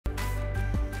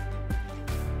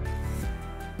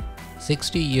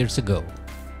60 years ago,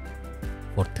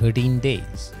 for 13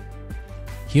 days,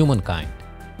 humankind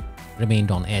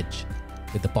remained on edge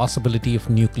with the possibility of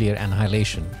nuclear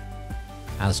annihilation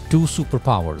as two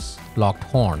superpowers locked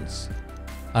horns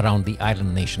around the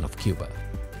island nation of Cuba.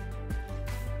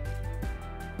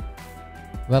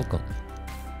 Welcome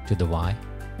to the Why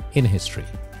in History.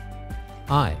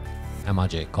 I am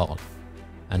Ajay Kaul,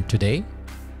 and today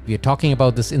we are talking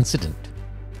about this incident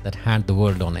that had the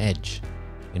world on edge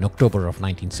in October of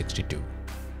 1962,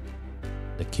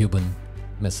 the Cuban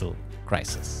Missile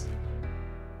Crisis.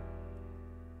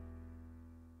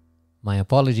 My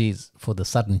apologies for the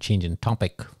sudden change in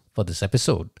topic for this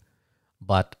episode,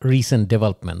 but recent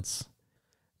developments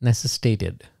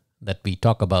necessitated that we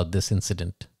talk about this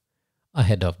incident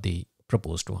ahead of the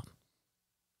proposed one.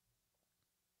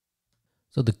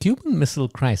 So the Cuban Missile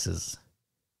Crisis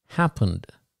happened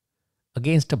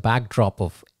against a backdrop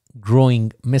of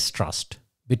growing mistrust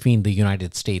between the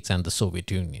United States and the Soviet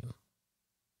Union.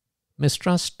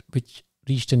 Mistrust which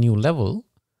reached a new level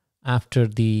after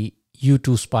the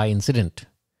U-2 spy incident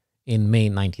in May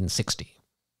 1960.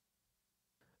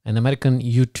 An American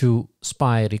U-2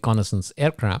 spy reconnaissance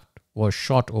aircraft was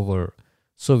shot over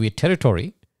Soviet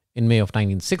territory in May of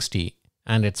 1960,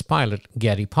 and its pilot,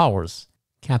 Gary Powers,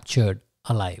 captured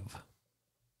alive.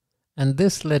 And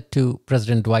this led to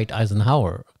President Dwight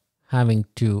Eisenhower having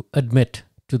to admit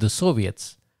to the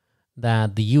Soviets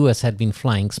that the US had been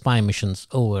flying spy missions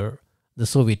over the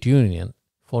Soviet Union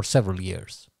for several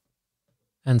years.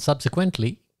 And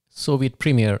subsequently, Soviet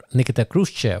Premier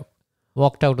Khrushchev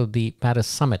walked out of the Paris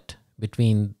summit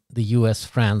between the US,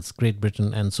 France, Great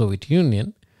Britain, and Soviet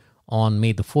Union on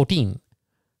May the 14th,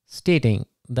 stating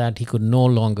that he could no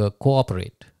longer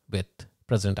cooperate with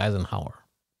President Eisenhower.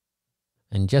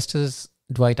 And just as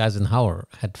Dwight Eisenhower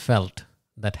had felt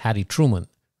that Harry Truman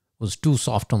was too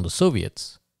soft on the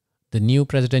Soviets, the new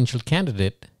presidential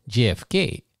candidate,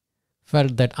 JFK,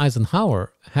 felt that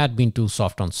Eisenhower had been too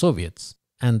soft on Soviets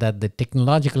and that the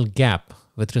technological gap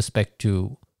with respect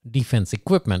to defense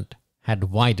equipment had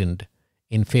widened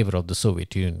in favor of the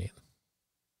Soviet Union.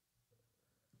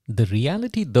 The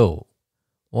reality, though,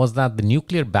 was that the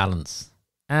nuclear balance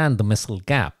and the missile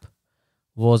gap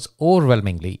was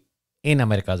overwhelmingly in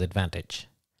America's advantage.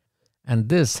 And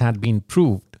this had been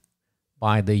proved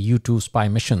by the U-2 spy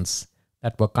missions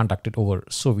that were conducted over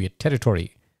Soviet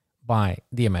territory by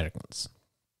the Americans.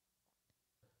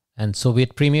 And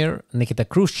Soviet Premier Nikita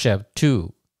Khrushchev,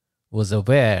 too, was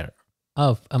aware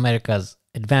of America's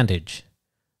advantage,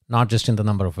 not just in the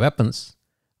number of weapons,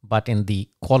 but in the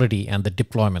quality and the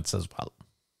deployments as well.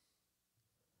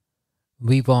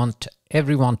 We want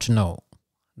everyone to know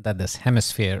that this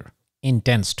hemisphere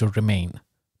intends to remain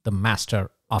the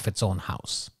master of its own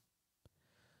house.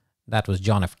 That was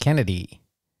John F. Kennedy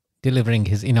delivering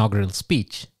his inaugural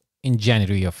speech in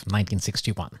January of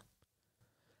 1961.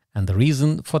 And the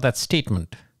reason for that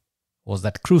statement was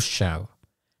that Khrushchev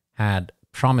had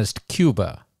promised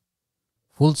Cuba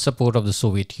full support of the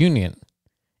Soviet Union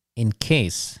in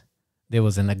case there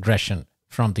was an aggression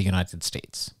from the United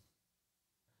States.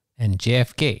 And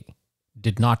JFK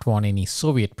did not want any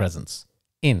Soviet presence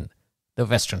in the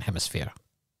Western Hemisphere.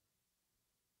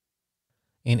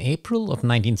 In April of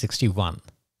 1961,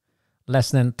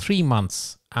 less than 3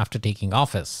 months after taking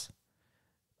office,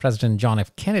 President John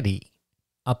F. Kennedy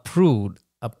approved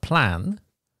a plan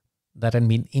that had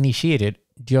been initiated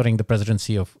during the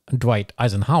presidency of Dwight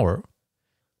Eisenhower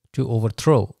to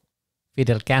overthrow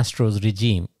Fidel Castro's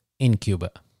regime in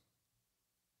Cuba.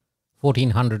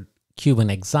 1,400 Cuban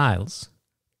exiles,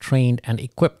 trained and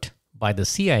equipped by the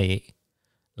CIA,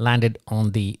 landed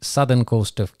on the southern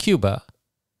coast of Cuba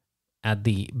at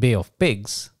the Bay of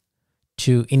Pigs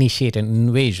to initiate an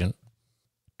invasion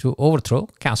to overthrow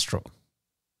Castro.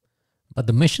 But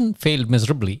the mission failed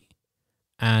miserably,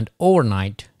 and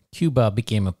overnight Cuba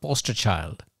became a poster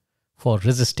child for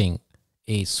resisting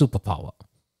a superpower.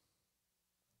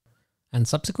 And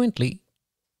subsequently,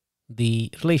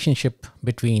 the relationship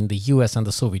between the US and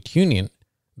the Soviet Union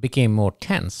became more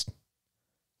tense.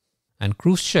 And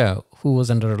Khrushchev, who was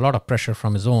under a lot of pressure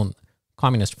from his own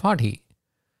Communist Party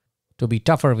to be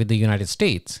tougher with the United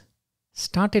States,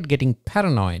 started getting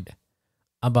paranoid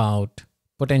about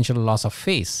potential loss of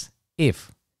face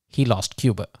if he lost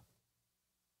Cuba.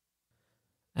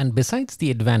 And besides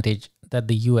the advantage that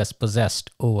the US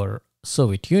possessed over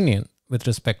Soviet Union with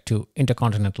respect to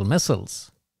intercontinental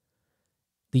missiles,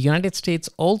 the United States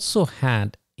also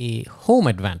had a home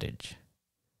advantage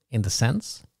in the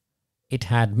sense it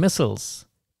had missiles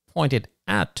pointed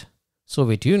at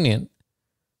Soviet Union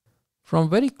from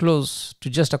very close to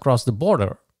just across the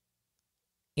border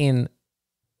in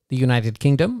the United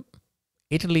Kingdom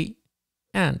Italy,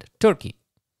 and Turkey.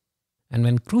 And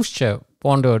when Khrushchev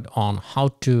pondered on how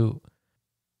to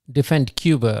defend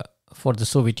Cuba for the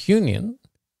Soviet Union,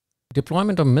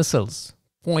 deployment of missiles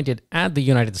pointed at the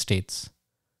United States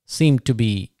seemed to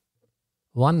be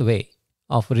one way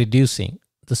of reducing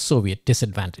the Soviet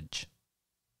disadvantage.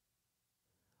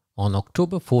 On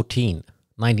October 14,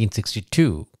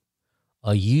 1962,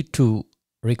 a U-2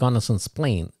 reconnaissance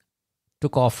plane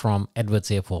took off from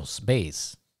Edwards Air Force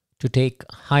Base to take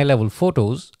high-level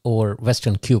photos over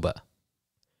western Cuba.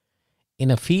 In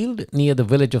a field near the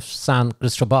village of San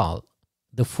Cristobal,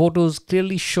 the photos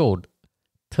clearly showed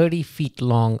 30 feet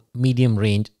long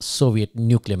medium-range Soviet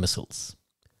nuclear missiles.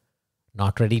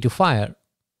 Not ready to fire,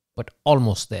 but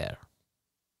almost there.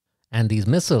 And these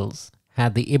missiles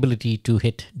had the ability to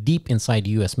hit deep inside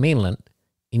US mainland,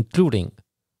 including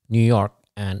New York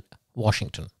and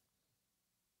Washington.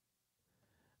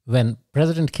 When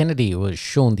President Kennedy was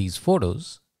shown these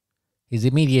photos, his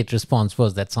immediate response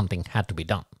was that something had to be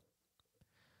done.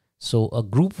 So a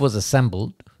group was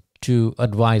assembled to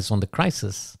advise on the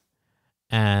crisis,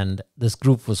 and this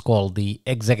group was called the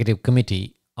Executive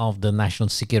Committee of the National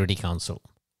Security Council,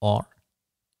 or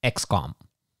EXCOM.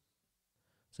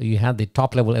 So you had the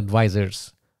top-level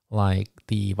advisors like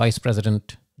the Vice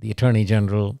President, the Attorney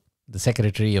General, the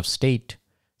Secretary of State,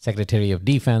 Secretary of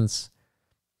Defense,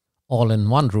 all in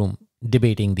one room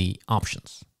debating the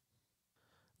options.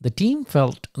 The team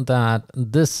felt that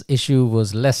this issue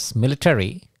was less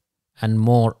military and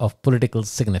more of political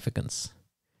significance,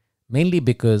 mainly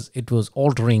because it was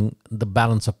altering the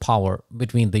balance of power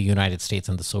between the United States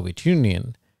and the Soviet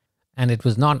Union, and it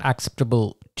was not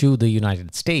acceptable to the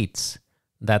United States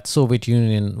that Soviet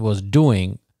Union was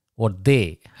doing what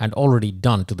they had already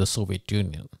done to the Soviet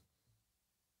Union.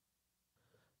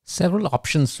 Several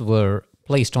options were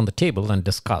placed on the table and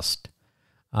discussed.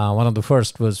 One of the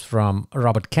first was from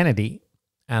Robert Kennedy,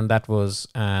 and that was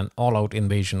an all-out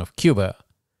invasion of Cuba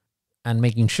and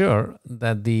making sure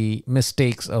that the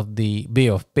mistakes of the Bay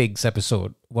of Pigs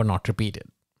episode were not repeated.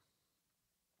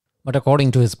 But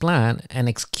according to his plan, an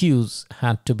excuse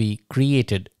had to be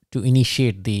created to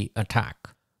initiate the attack,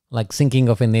 like sinking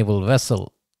of a naval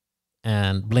vessel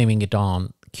and blaming it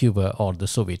on Cuba or the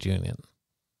Soviet Union.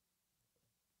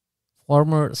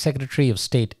 Former Secretary of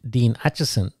State Dean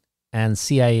Acheson and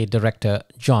CIA Director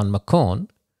John McCone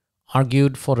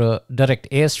argued for a direct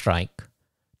airstrike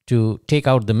to take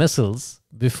out the missiles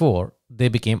before they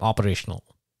became operational.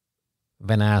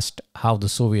 When asked how the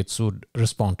Soviets would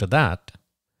respond to that,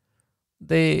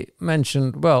 they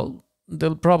mentioned, well,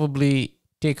 they'll probably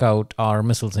take out our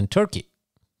missiles in Turkey.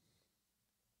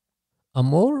 A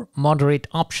more moderate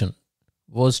option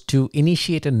was to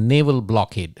initiate a naval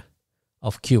blockade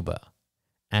of Cuba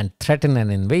and threaten an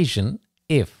invasion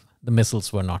if the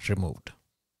missiles were not removed.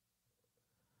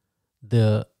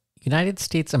 The United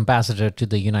States ambassador to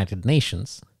the United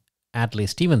Nations, Adlai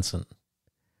Stevenson,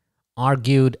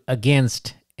 argued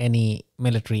against any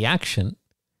military action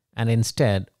and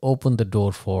instead opened the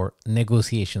door for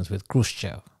negotiations with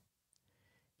Khrushchev.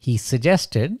 He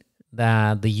suggested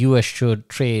that the US should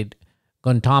trade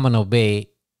Guantanamo Bay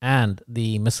and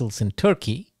the missiles in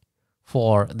Turkey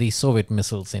for the Soviet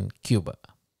missiles in Cuba.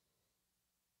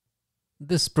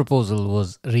 This proposal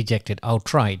was rejected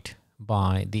outright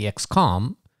by the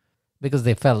EXCOM because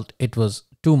they felt it was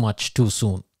too much too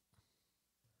soon.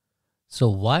 So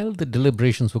while the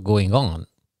deliberations were going on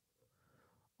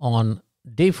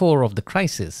day 4 of the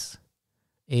crisis,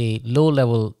 a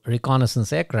low-level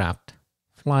reconnaissance aircraft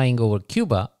flying over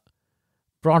Cuba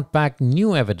brought back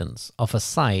new evidence of a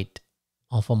site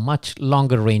of a much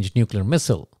longer-range nuclear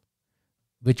missile,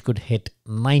 which could hit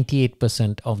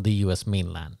 98% of the US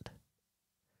mainland.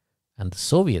 And the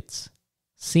Soviets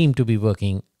seemed to be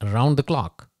working around the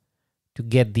clock to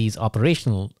get these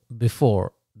operational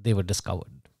before they were discovered.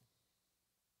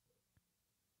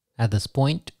 At this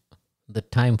point, the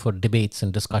time for debates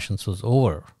and discussions was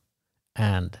over,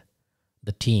 and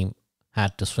the team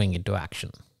had to swing into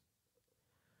action.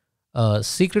 A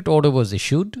secret order was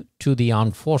issued to the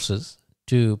armed forces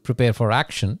to prepare for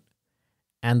action,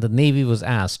 and the Navy was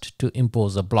asked to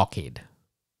impose a blockade,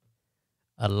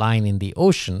 a line in the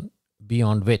ocean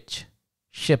beyond which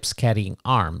ships carrying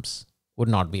arms would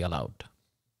not be allowed.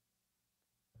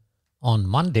 On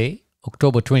Monday,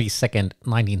 October 22nd,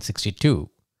 1962,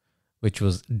 which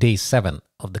was day 7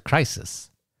 of the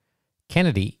crisis,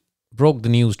 Kennedy broke the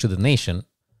news to the nation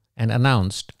and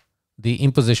announced the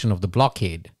imposition of the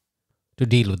blockade to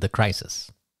deal with the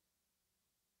crisis.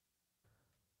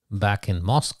 Back in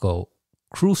Moscow,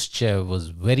 Khrushchev was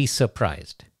very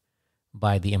surprised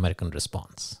by the American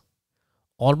response,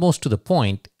 almost to the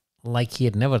point like he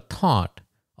had never thought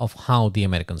of how the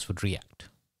Americans would react.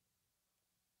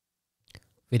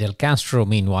 Fidel Castro,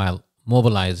 meanwhile,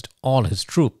 mobilized all his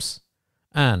troops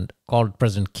and called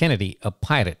President Kennedy a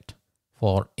pirate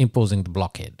for imposing the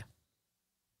blockade.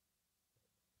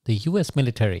 The US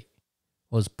military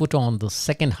was put on the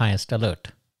second highest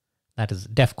alert, that is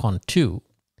DEFCON 2,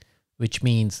 which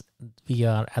means we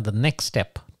are at the next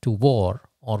step to war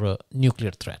or a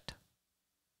nuclear threat.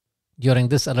 During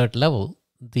this alert level,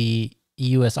 the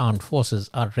US armed forces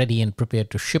are ready and prepared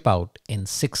to ship out in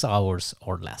 6 hours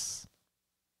or less.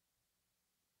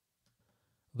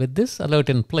 With this alert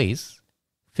in place,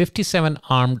 57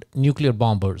 armed nuclear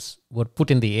bombers were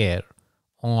put in the air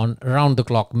on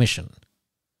round-the-clock mission.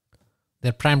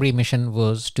 Their primary mission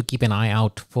was to keep an eye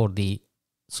out for the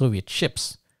Soviet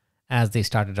ships as they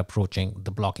started approaching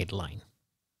the blockade line.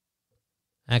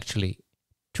 Actually,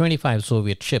 25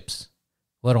 Soviet ships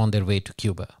were on their way to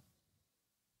Cuba.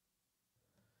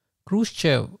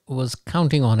 Khrushchev was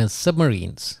counting on his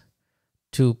submarines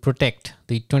to protect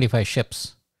the 25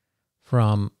 ships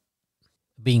from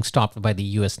being stopped by the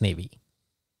US Navy.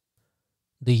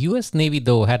 The US Navy,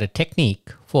 though, had a technique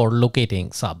for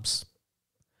locating subs.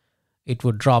 It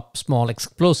would drop small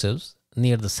explosives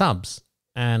near the subs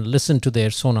and listen to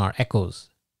their sonar echoes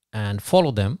and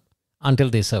follow them until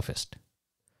they surfaced.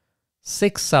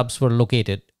 6 subs were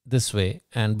located this way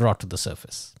and brought to the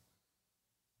surface.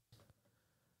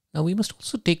 Now we must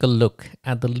also take a look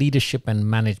at the leadership and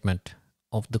management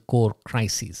of the core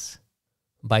crises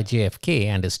by JFK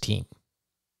and his team.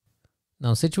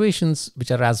 Now, situations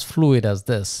which are as fluid as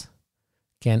this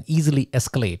can easily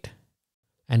escalate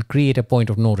and create a point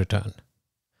of no return.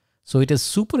 So it is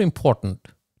super important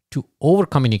to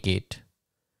over-communicate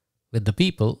with the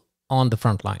people on the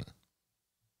front line.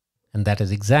 And that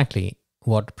is exactly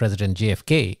what President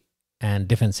JFK and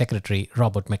Defense Secretary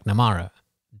Robert McNamara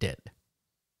did.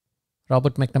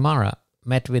 Robert McNamara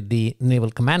met with the naval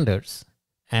commanders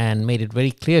and made it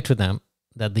very clear to them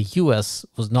that the US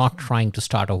was not trying to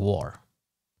start a war.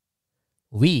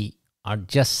 We are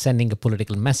just sending a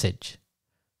political message,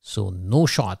 so no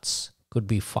shots could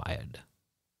be fired.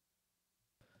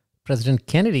 President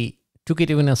Kennedy took it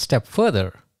even a step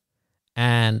further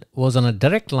and was on a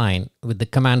direct line with the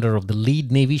commander of the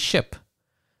lead Navy ship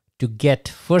to get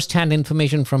first-hand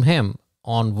information from him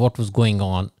on what was going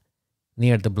on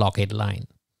near the blockade line.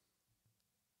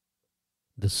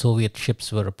 The Soviet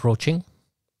ships were approaching,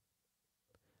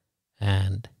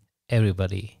 and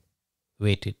everybody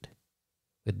waited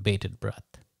with bated breath.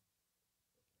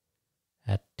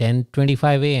 At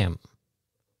 10:25 a.m.,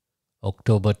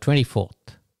 October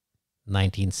 24th,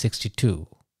 1962,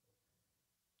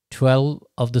 12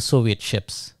 of the Soviet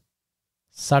ships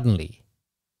suddenly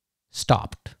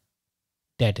stopped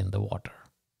dead in the water.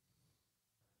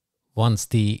 Once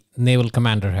the naval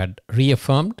commander had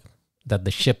reaffirmed that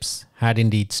the ships had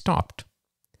indeed stopped,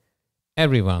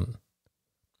 everyone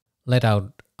let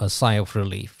out a sigh of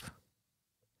relief.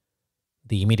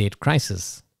 The immediate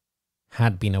crisis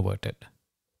had been averted.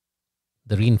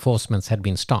 The reinforcements had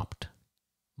been stopped,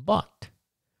 but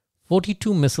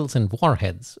 42 missiles and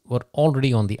warheads were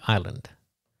already on the island,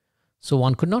 so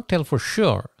one could not tell for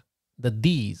sure that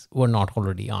these were not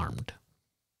already armed.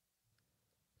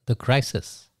 The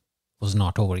crisis was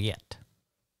not over yet.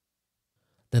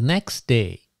 The next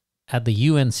day, at the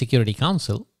UN Security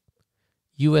Council,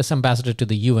 US Ambassador to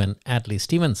the UN, Adlai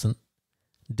Stevenson,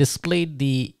 displayed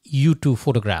the U-2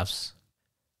 photographs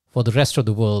for the rest of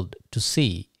the world to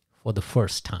see for the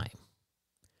first time.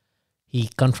 He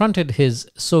confronted his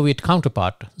Soviet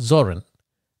counterpart, Zorin,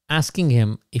 asking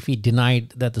him if he denied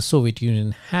that the Soviet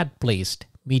Union had placed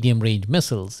medium-range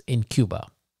missiles in Cuba.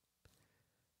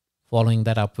 Following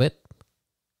that up with,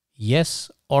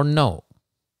 yes or no.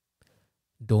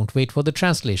 Don't wait for the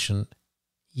translation.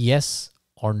 Yes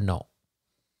or no.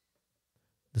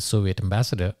 The Soviet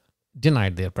ambassador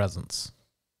denied their presence.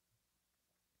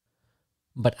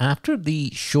 But after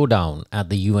the showdown at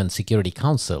the UN Security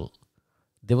Council,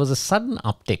 there was a sudden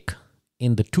uptick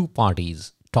in the two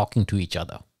parties talking to each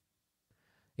other.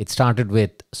 It started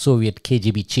with Soviet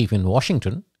KGB chief in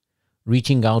Washington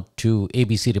reaching out to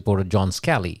ABC reporter John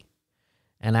Scali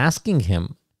and asking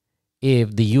him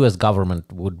if the US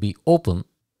government would be open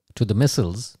to the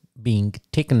missiles being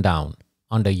taken down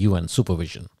under UN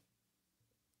supervision.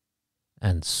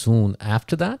 And soon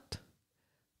after that,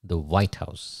 the White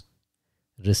House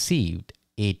received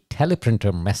a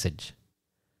teleprinter message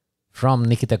from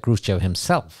Nikita Khrushchev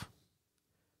himself,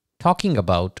 talking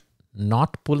about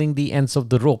not pulling the ends of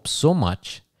the rope so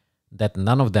much that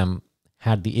none of them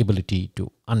had the ability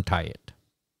to untie it.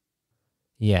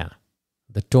 Yeah,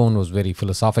 the tone was very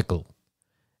philosophical,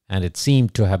 and it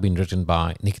seemed to have been written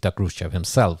by Nikita Khrushchev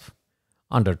himself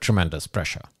under tremendous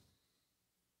pressure.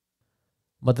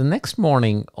 But the next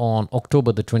morning, on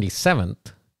October the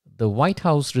 27th, the White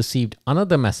House received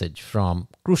another message from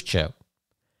Khrushchev,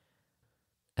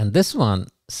 and this one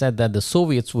said that the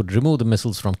Soviets would remove the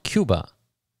missiles from Cuba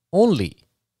only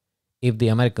if the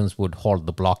Americans would halt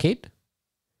the blockade,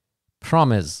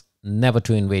 promise never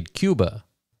to invade Cuba,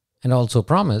 and also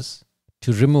promise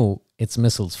to remove its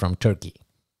missiles from Turkey.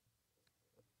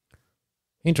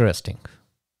 Interesting,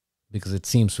 because it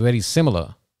seems very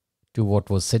similar to what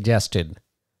was suggested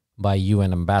by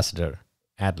UN Ambassador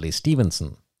Adlai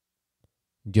Stevenson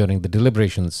during the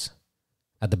deliberations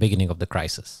at the beginning of the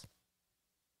crisis.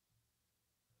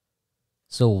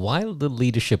 So while the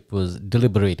leadership was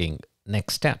deliberating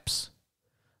next steps,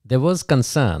 there was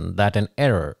concern that an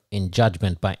error in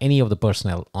judgment by any of the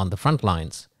personnel on the front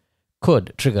lines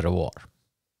could trigger a war.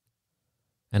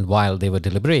 And while they were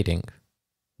deliberating,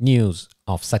 news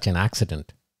of such an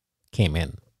accident came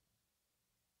in.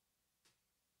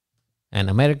 An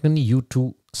American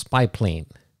U-2 spy plane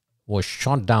was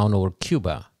shot down over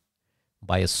Cuba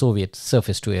by a Soviet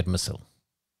surface-to-air missile.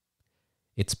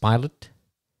 Its pilot,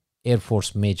 Air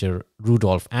Force Major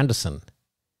Rudolf Anderson,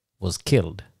 was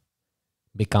killed,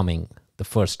 becoming the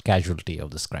first casualty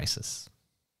of this crisis.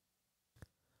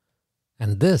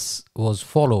 And this was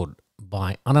followed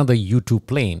by another U-2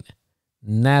 plane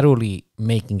narrowly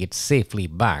making it safely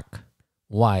back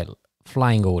while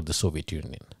flying over the Soviet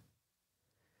Union.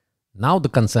 Now the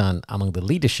concern among the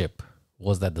leadership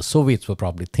was that the Soviets were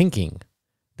probably thinking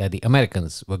that the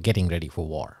Americans were getting ready for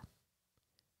war.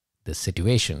 This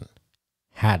situation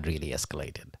had really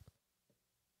escalated.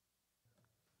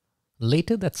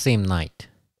 Later that same night,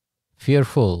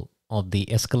 fearful of the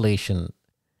escalation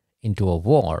into a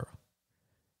war,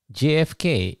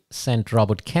 JFK sent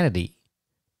Robert Kennedy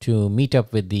to meet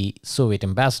up with the Soviet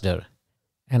ambassador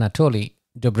Anatoly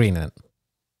Dobrynin.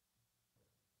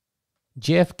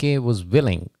 JFK was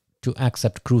willing to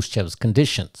accept Khrushchev's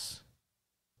conditions.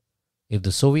 If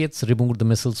the Soviets removed the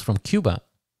missiles from Cuba,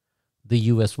 the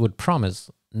US would promise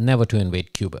never to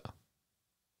invade Cuba.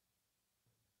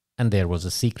 And there was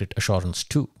a secret assurance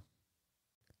too.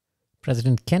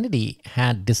 President Kennedy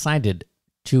had decided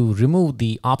to remove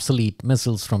the obsolete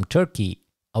missiles from Turkey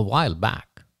a while back.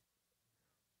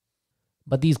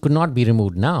 But these could not be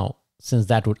removed now, since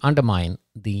that would undermine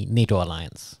the NATO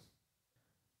alliance.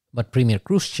 But Premier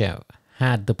Khrushchev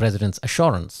had the president's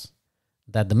assurance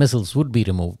that the missiles would be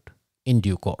removed in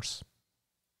due course.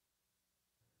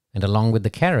 And along with the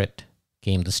carrot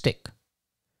came the stick.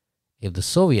 If the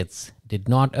Soviets did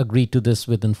not agree to this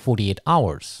within 48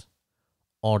 hours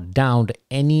or downed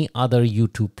any other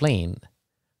U-2 plane,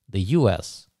 the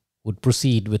US would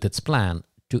proceed with its plan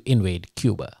to invade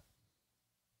Cuba.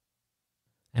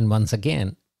 And once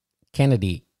again,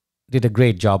 Kennedy did a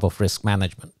great job of risk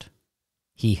management.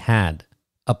 He had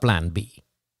a plan B,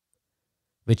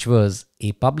 which was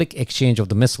a public exchange of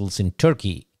the missiles in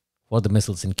Turkey for the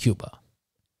missiles in Cuba.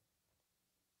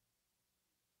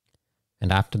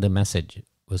 And after the message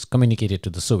was communicated to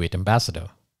the Soviet ambassador,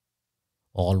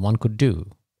 all one could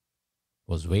do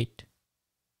was wait,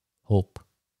 hope,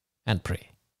 and pray.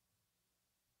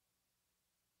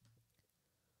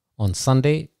 On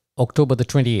Sunday, October the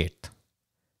 28th,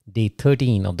 day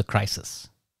 13 of the crisis,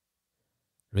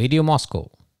 Radio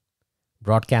Moscow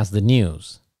broadcast the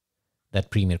news that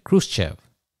Premier Khrushchev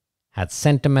had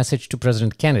sent a message to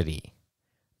President Kennedy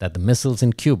that the missiles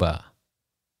in Cuba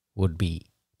would be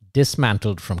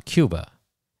dismantled from Cuba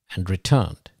and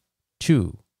returned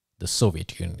to the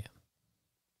Soviet Union.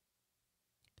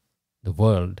 The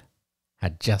world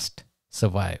had just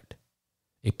survived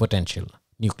a potential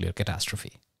nuclear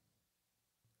catastrophe.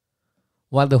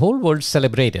 While the whole world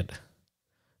celebrated,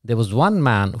 there was one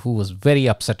man who was very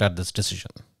upset at this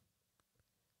decision.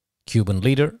 Cuban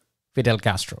leader Fidel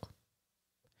Castro.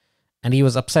 And he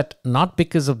was upset not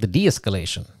because of the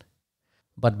de-escalation,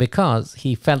 but because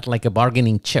he felt like a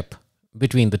bargaining chip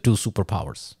between the two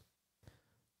superpowers,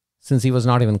 since he was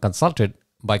not even consulted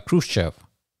by Khrushchev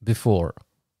before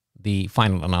the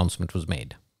final announcement was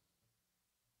made.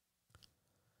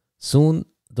 Soon,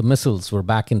 the missiles were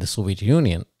back in the Soviet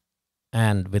Union,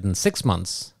 and within 6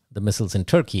 months, the missiles in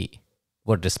Turkey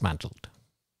were dismantled.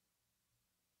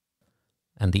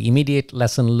 And the immediate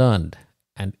lesson learned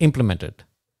and implemented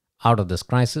out of this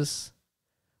crisis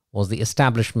was the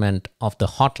establishment of the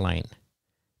hotline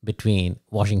between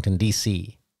Washington,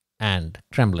 D.C. and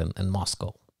Kremlin and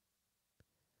Moscow.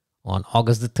 On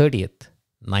August the 30th,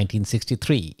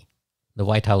 1963, the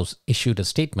White House issued a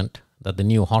statement that the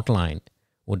new hotline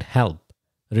would help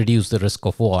reduce the risk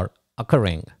of war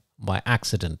occurring by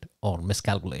accident or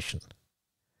miscalculation.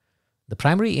 The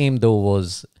primary aim, though,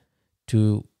 was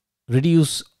to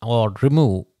reduce or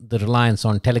remove the reliance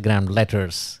on telegram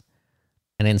letters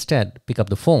and instead pick up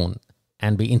the phone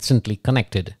and be instantly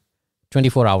connected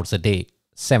 24 hours a day,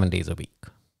 7 days a week.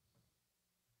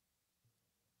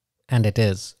 And it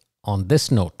is on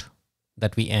this note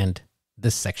that we end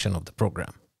this section of the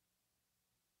program.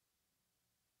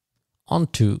 On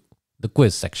to the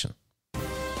quiz section.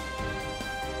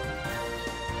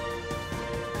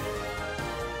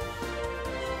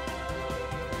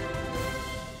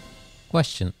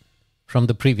 Question from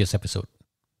the previous episode.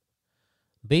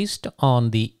 Based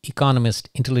on the Economist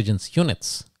Intelligence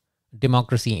Unit's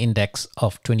Democracy Index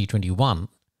of 2021,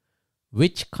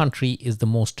 which country is the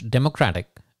most democratic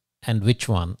and which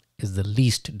one is the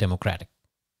least democratic?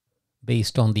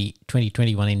 Based on the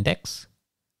 2021 index,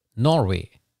 Norway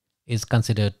is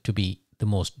considered to be the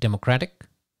most democratic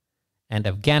and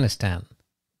Afghanistan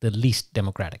the least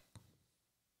democratic.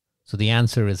 So the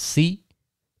answer is C,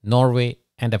 Norway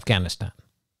and Afghanistan.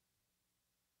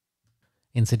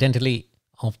 Incidentally,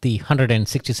 of the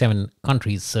 167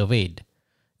 countries surveyed,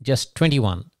 just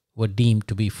 21 were deemed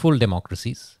to be full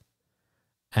democracies,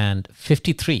 and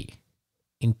 53,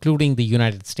 including the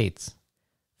United States,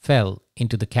 fell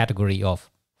into the category of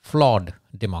flawed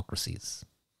democracies.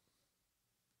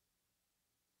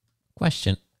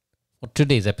 Question for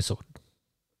today's episode.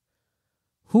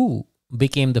 Who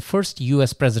became the first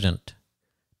US president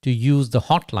to use the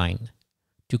hotline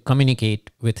to communicate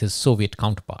with his Soviet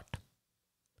counterpart?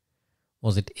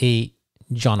 Was it A,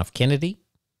 John F. Kennedy,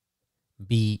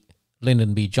 B,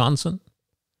 Lyndon B. Johnson,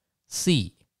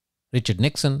 C, Richard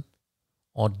Nixon,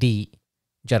 or D,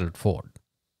 Gerald Ford?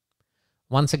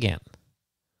 Once again,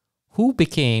 who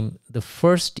became the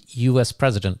first US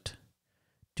president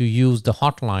to use the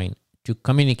hotline to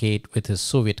communicate with his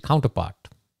Soviet counterpart?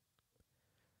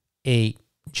 A,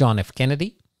 John F.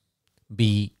 Kennedy,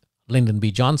 B, Lyndon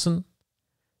B. Johnson,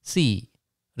 C,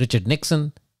 Richard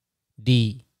Nixon,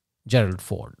 D, Gerald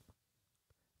Ford.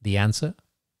 The answer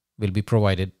will be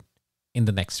provided in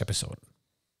the next episode.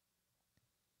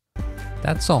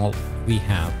 That's all we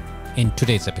have in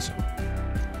today's episode.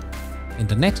 In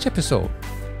the next episode,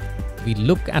 we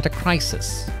look at a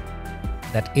crisis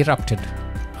that erupted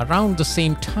around the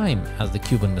same time as the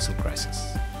Cuban Missile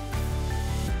Crisis,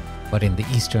 but in the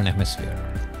Eastern Hemisphere.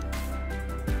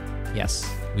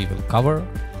 Yes, we will cover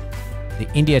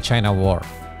the India-China War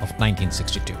of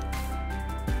 1962.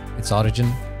 Its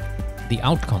origin, the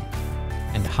outcome,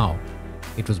 and how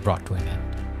it was brought to an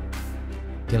end.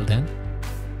 Till then,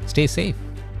 stay safe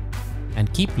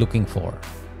and keep looking for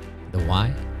the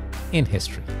why in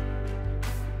history.